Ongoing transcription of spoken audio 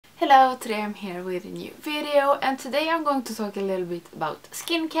Hello, today I'm here with a new video and today I'm going to talk a little bit about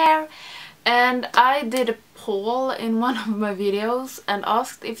skincare. And I did a poll in one of my videos and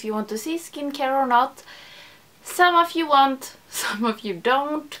asked if you want to see skincare or not. Some of you want, some of you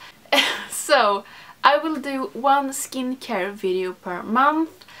don't. So I will do one skincare video per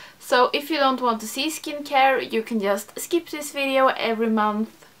month. So if you don't want to see skincare, you can just skip this video every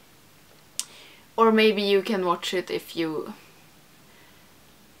month. Or maybe you can watch it if you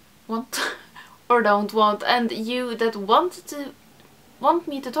want or don't want, and you that want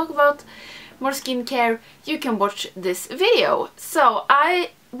me to talk about more skincare, you can watch this video. So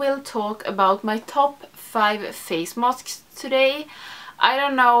I will talk about my top 5 face masks today. I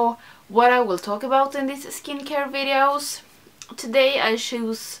don't know what I will talk about in these skincare videos. Today I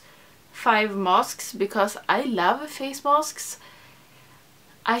choose 5 masks because I love face masks.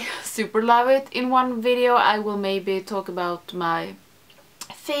 I super love it. In one video I will maybe talk about my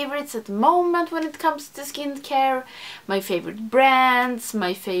favorites at the moment when it comes to skincare, my favorite brands,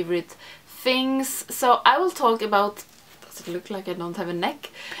 my favorite things. So I will talk about, does it look like I don't have a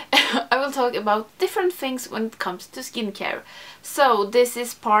neck? I will talk about different things when it comes to skincare. So this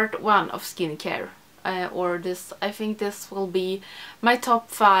is part 1 of skincare, I think this will be my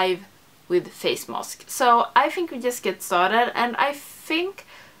top 5 with face mask. So I think we just get started, and I think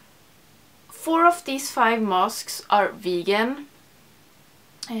 4 of these 5 masks are vegan.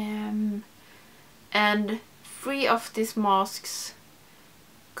 And 3 of these masks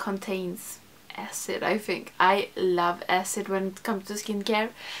contains acid. I think I love acid when it comes to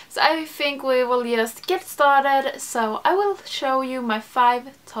skincare, so I think we will just get started. So I will show you my 5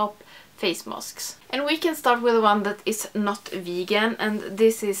 top face masks, and we can start with the one that is not vegan, and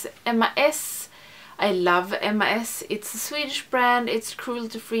this is MAS. I love MAS. It's a Swedish brand, it's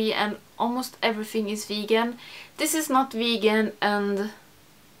cruelty free, and almost everything is vegan. This is not vegan, and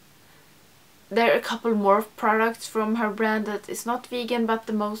there are a couple more products from her brand that is not vegan, but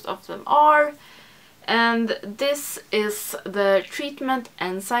the most of them are. And this is the treatment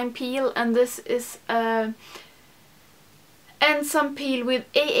enzyme peel, and this is a enzyme peel with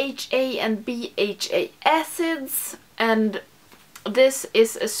AHA and BHA acids, and this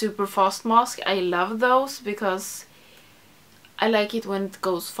is a super fast mask. I love those because I like it when it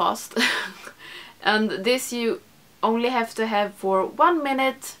goes fast. And this you only have to have for 1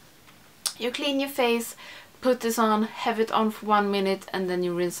 minute. You clean your face, put this on, have it on for 1 minute, and then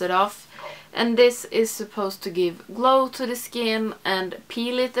you rinse it off. And this is supposed to give glow to the skin and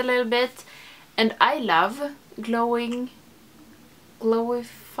peel it a little bit. And I love glowified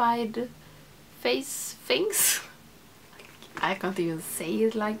face things. I can't even say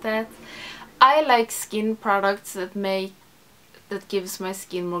it like that. I like skin products that gives my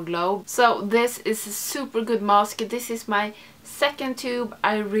skin more glow. So this is a super good mask. This is my second tube.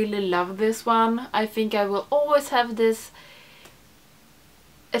 I really love this one. I think I will always have this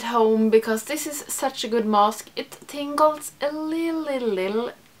at home because this is such a good mask. It tingles a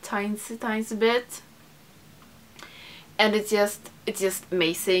little tiny bit, and it's just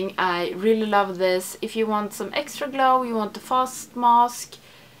amazing. I really love this. If you want some extra glow, you want a fast mask,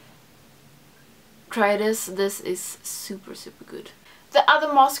 try this. This is super good. The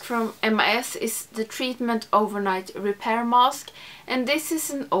other mask from MAS is the Treatment Overnight Repair Mask, and this is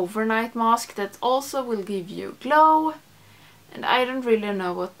an overnight mask that also will give you glow. And I don't really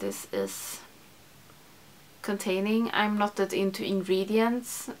know what this is containing. I'm not that into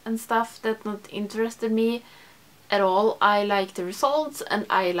ingredients and stuff. That not interested me at all. I like the results, and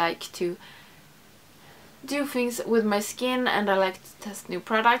I like to do things with my skin, and I like to test new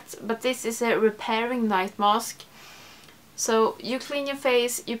products. But this is a repairing night mask. So you clean your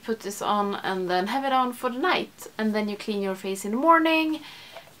face, you put this on, and then have it on for the night, and then you clean your face in the morning,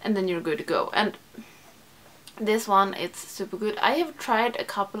 and then you're good to go. And this one, it's super good. I have tried a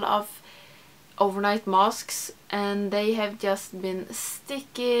couple of overnight masks, and they have just been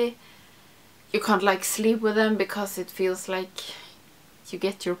sticky. You can't like sleep with them because it feels like you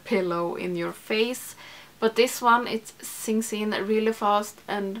get your pillow in your face. But this one, it sinks in really fast,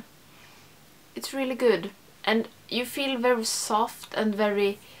 and it's really good. And you feel very soft and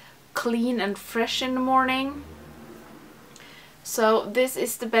very clean and fresh in the morning. So this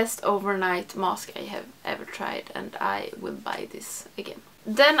is the best overnight mask I have ever tried, and I will buy this again.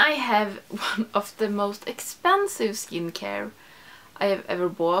 Then I have one of the most expensive skincare I have ever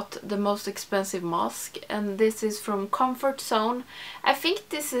bought, the most expensive mask, and this is from Comfort Zone. I think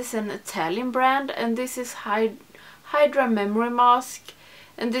this is an Italian brand, and this is Hydra Memory Mask,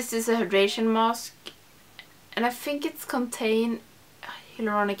 and this is a hydration mask. And I think it's contain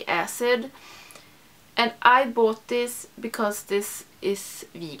hyaluronic acid, and I bought this because this is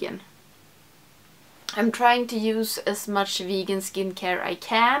vegan. I'm trying to use as much vegan skincare I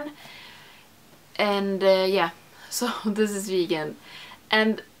can, and yeah, so this is vegan.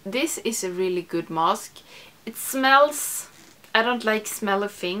 And this is a really good mask. It smells, I don't like smelly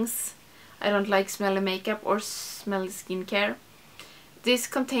things. I don't like smelly makeup or smelly skincare. This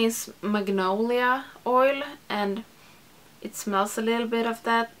contains magnolia oil and it smells a little bit of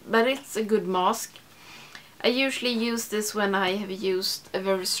that, but it's a good mask. I usually use this when I have used a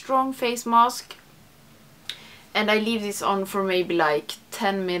very strong face mask. And I leave this on for maybe like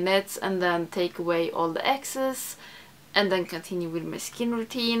 10 minutes and then take away all the excess and then continue with my skin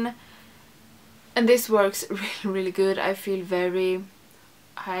routine. And this works really good. I feel very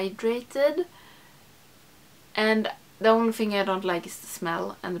hydrated. And the only thing I don't like is the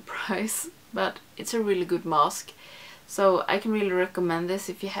smell and the price. But it's a really good mask. So I can really recommend this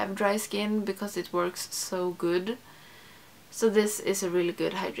if you have dry skin because it works so good. So this is a really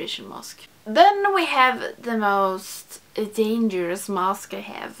good hydration mask. Then we have the most dangerous mask I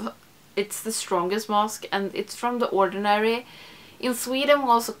have. It's the strongest mask and it's from The Ordinary. In Sweden we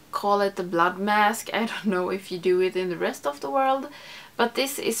also call it the blood mask. I don't know if you do it in the rest of the world. But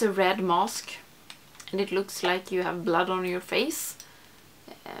this is a red mask. And it looks like you have blood on your face.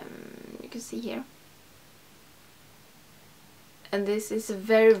 You can see here. And this is a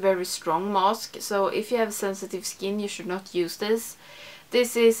very strong mask, so if you have sensitive skin you should not use this.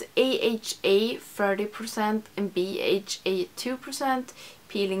 This is AHA 30% and BHA 2%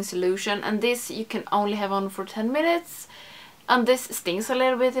 peeling solution, and this you can only have on for 10 minutes. And this stings a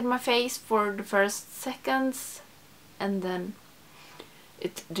little bit in my face for the first seconds and then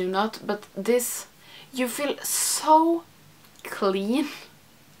it do not, but this, you feel so clean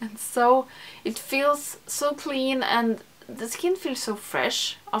and so, it feels so clean and the skin feels so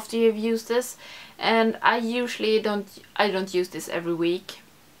fresh after you've used this. And I usually don't use this every week,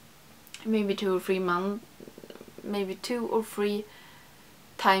 maybe 2 or 3 months, maybe 2 or 3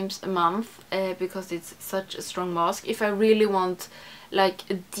 times a month, because it's such a strong mask. If I really want like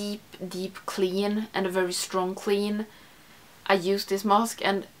a deep clean and a very strong clean, I use this mask,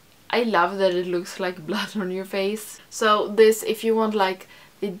 and I love that it looks like blood on your face. So this, if you want like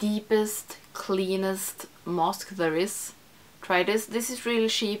the deepest, cleanest mask there is, try this. This is really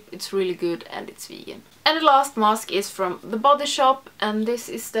cheap, it's really good, and it's vegan. And the last mask is from The Body Shop, and this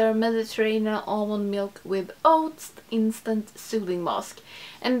is their Mediterranean almond milk with oats instant soothing mask.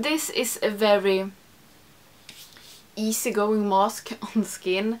 And this is a very easygoing mask on the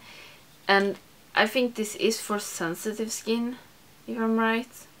skin, and I think this is for sensitive skin, if I'm right.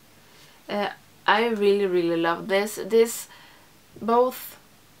 I really love this. This both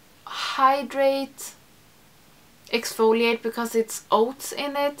hydrate, exfoliate, because it's oats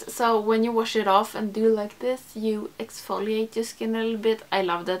in it, so when you wash it off and do like this, you exfoliate your skin a little bit. I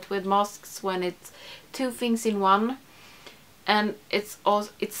love that with masks, when it's 2 things in one. And it's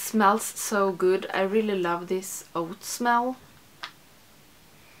also, it smells so good. I really love this oat smell.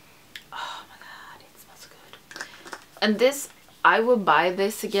 Oh my god, it smells good. And this, I will buy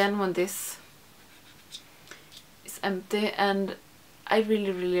this again when this is empty, and I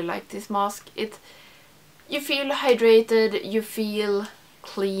really like this mask. You feel hydrated, you feel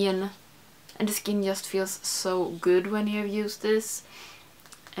clean, and the skin just feels so good when you have used this.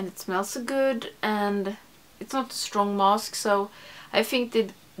 And it smells so good, and it's not a strong mask, so I think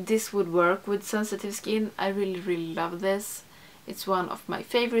that this would work with sensitive skin. I really love this. It's one of my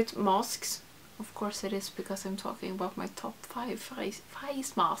favorite masks. Of course it is, because I'm talking about my top 5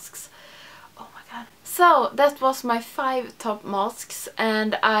 face masks. Oh my god. So that was my 5 top masks,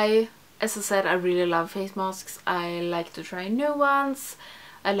 and as I said, I really love face masks. I like to try new ones.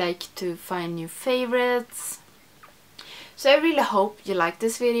 I like to find new favorites. So I really hope you like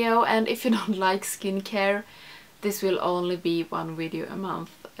this video, and if you don't like skincare, this will only be 1 video a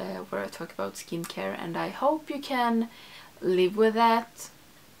month where I talk about skincare, and I hope you can live with that,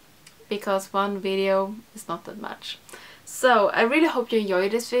 because 1 video is not that much. So I really hope you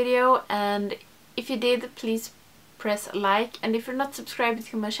enjoyed this video, and if you did, please press like, and if you're not subscribed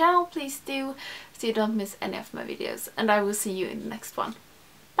to my channel, please do, so you don't miss any of my videos, and I will see you in the next one.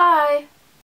 Bye!